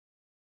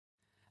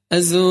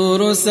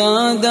أزور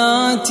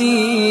ساداتي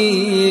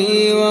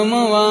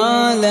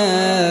وموالاي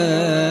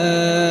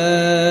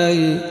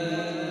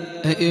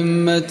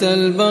أئمة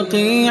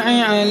البقيع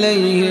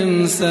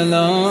عليهم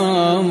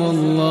سلام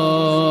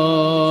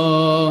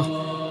الله،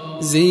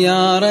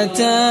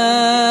 زيارة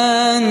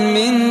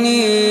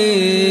مني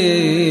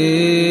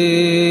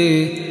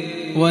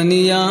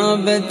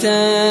ونيابة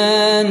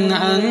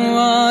عن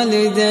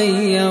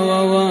والدي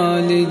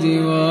ووالد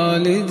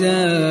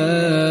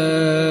والداي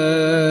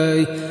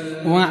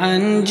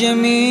وعن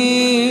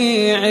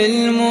جميع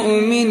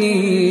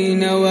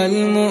المؤمنين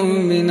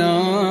والمؤمنات،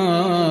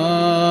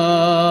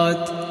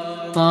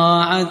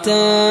 طاعة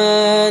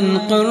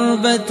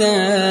قربة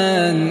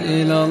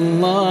إلى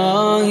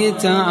الله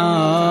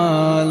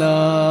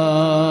تعالى.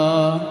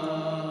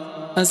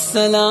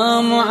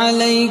 السلام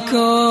عليكم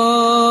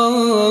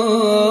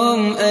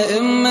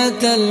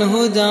أئمة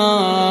الهدى،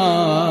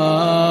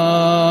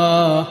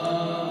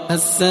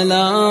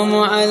 السلام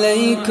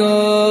عليكم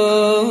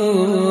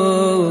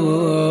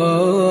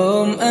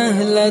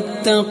أهل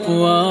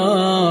التقوى،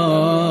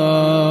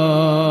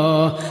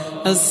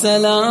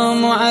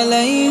 السلام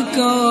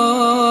عليكم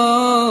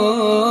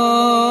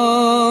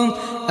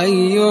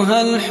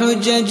أيها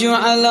الحجج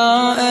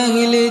على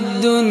أهل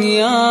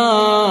الدنيا،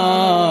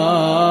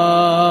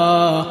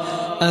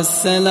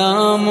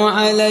 السلام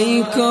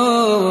عليكم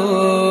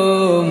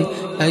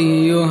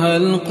أيها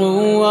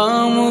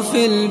القوام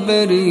في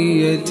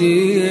البرية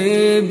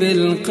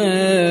بالقسط،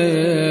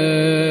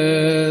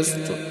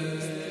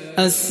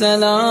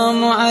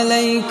 السلام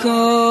عليكم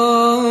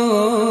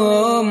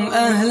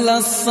أهل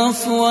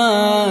الصفوة،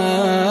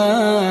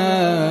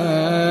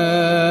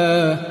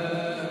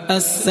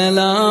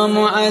 السلام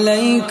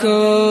عليكم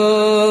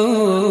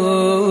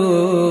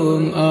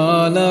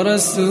آل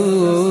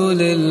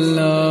رسول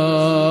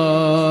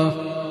الله،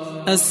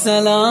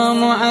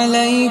 السلام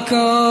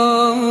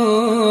عليكم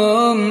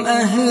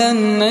أهل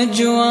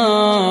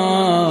النجوى،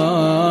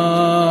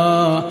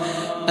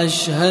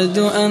 أشهد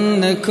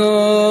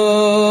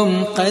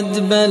أنكم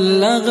قد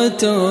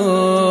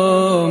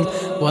بلغتم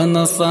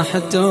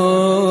ونصحتم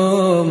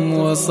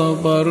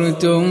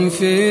وصبرتم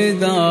في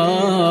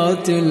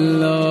ذات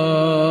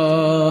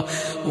الله،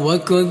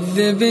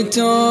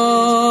 وكذبتم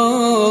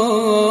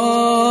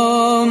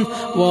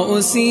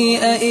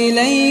وأسيء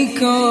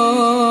إليكم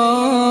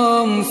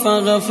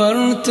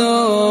فغفرتم،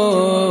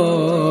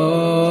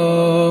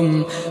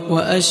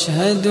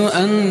 وأشهد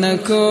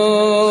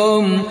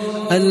أنكم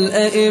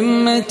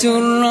الأئمة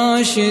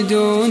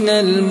الراشدون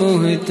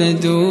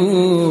المهتدون،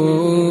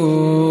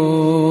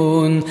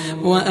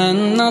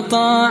 وأن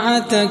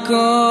طاعتكم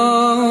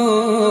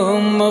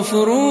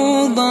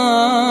مفروضة،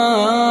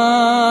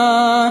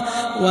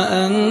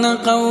 وأن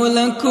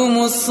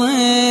قولكم الصدق،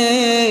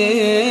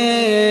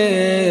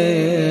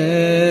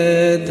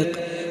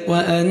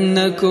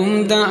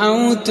 وأنكم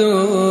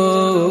دعوتم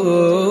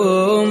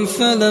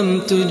فلم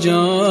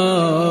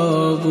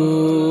تجابوا،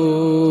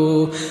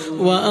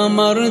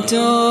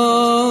 وأمرتم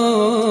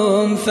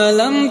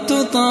فلم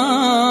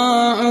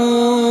تطاعوا،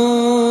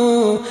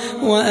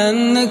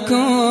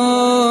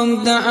 وأنكم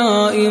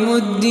دعائم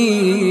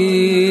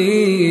الدين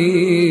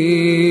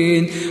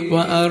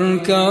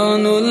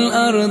وأركان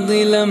الأرض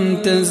لم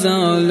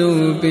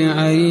تزالوا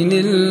بعين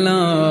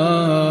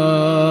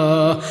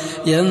الله،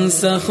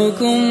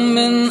 ينسخكم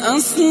من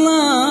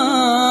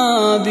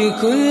أصلاب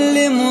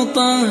كل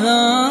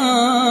مطهر،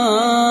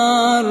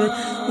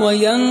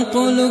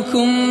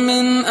 وينقلكم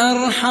من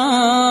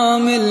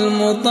أرحام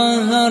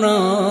المطهرات،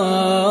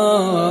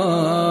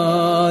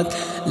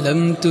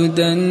 لم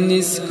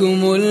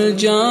تدنسكم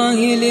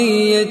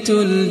الجاهلية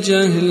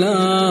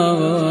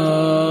الجهلاء،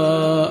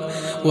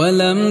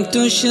 ولم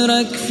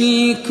تشرك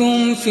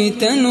فيكم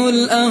فتن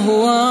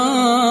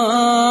الأهواء،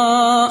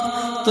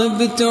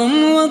 طبتم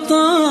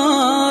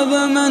وطاب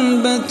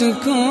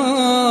منبتكم،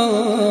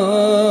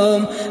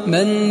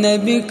 من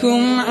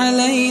بكم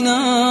علينا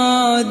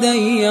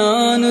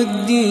ديان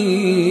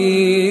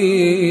الدين،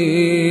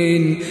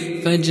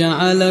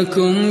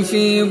 فجعلكم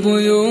في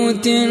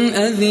بيوت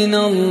أذن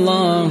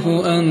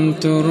الله أن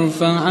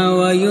ترفع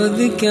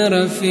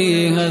ويذكر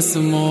فيها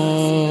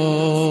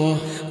اسمه،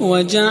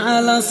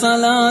 وجعل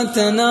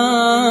صلاتنا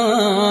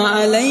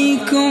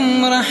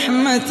عليكم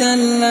رحمة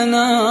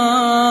لنا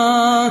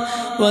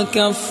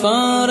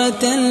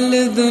وكفارة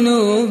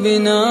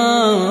لذنوبنا،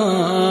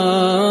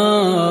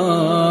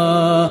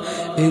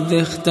 إذ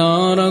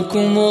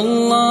اختاركم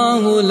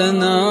الله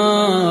لنا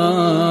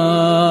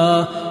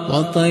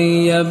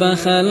وطيب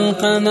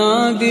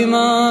خلقنا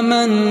بما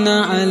من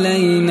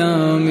علينا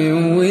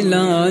من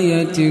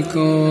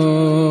ولايتكم،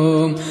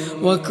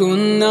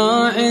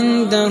 وكنا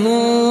عنده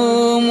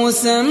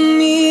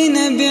مسمين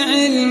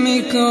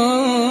بعلمكم،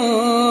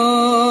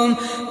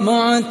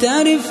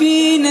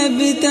 معترفين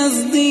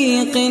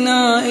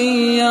بتصديقنا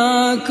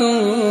إياكم،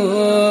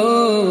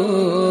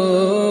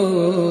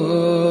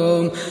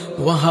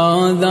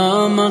 وهذا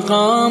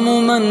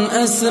مقام من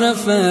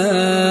أسرف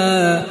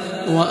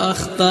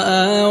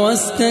وأخطأ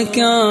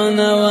واستكان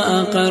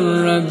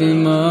وأقر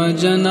بما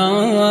جنى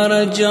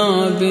ورجى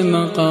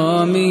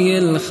بمقامه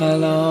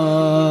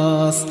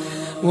الخلاص،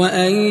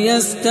 وأن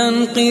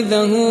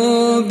يستنقذه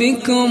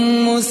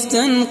بكم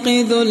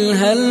مستنقذ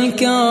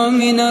الهلكى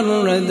من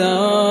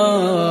الردى،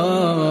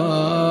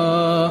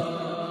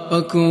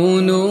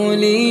 وكونوا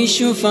لي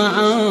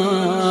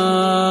شفعاء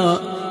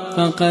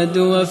فقد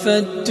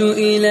وفدت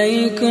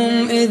إليكم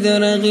إذ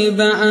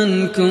رغب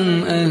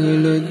عنكم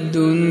أهل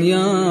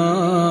الدنيا،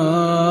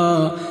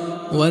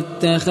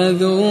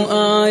 واتخذوا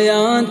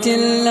آيات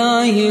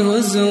الله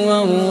هزوا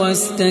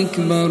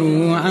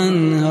واستكبروا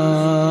عنها.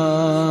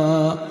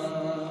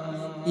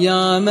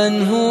 يا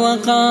من هو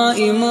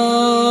قائم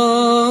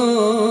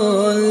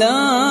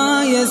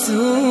لا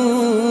يسهو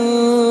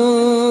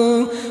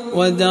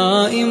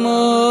ودائم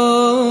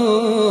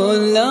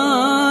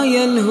لا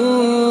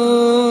يلهو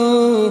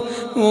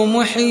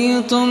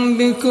ومحيط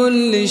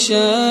بكل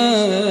شيء،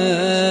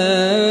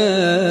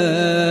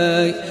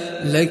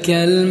 لك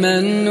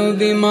المن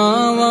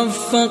بما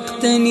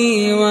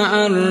وفقتني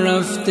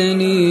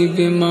وعرفتني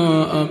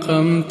بما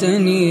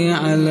أقمتني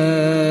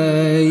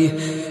عليه،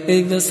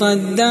 إذ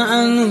صد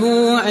عنه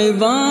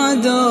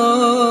عبادك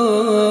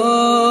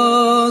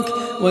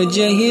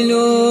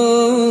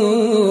وجهلوا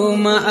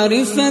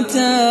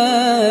معرفته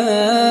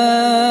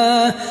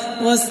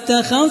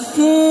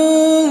واستخفوا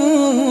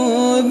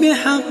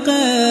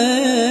بحقه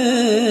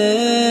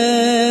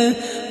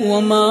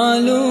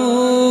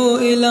ومالوا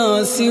إلى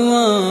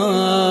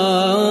سواه،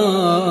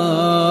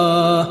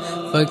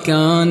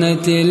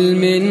 فكانت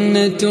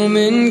المنة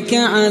منك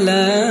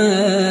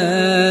علي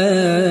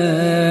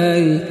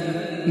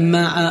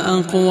مع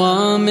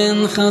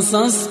أقوام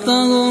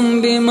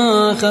خصصتهم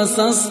بما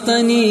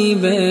خصصتني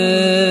به،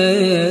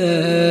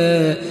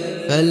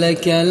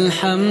 فلك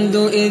الحمد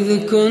إذ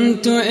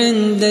كنت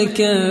عندك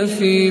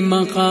في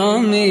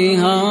مقامي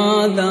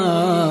هذا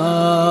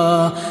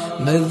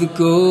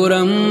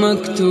مذكورا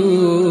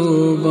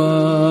مكتوبا،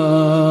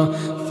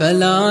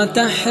 فلا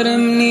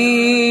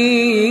تحرمني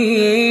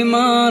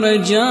ما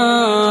رجوت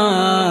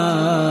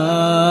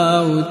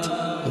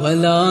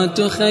ولا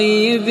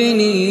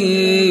تخيبني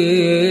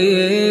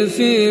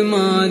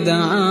فيما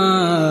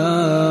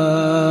دعوت،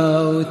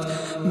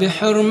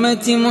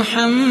 بحرمة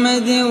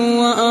محمد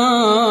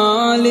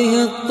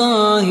وآله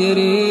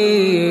الطاهرين،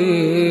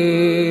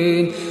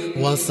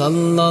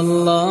 وصلى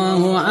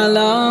الله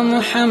على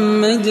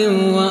محمد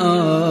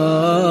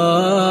وآل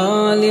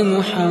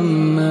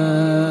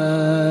محمد.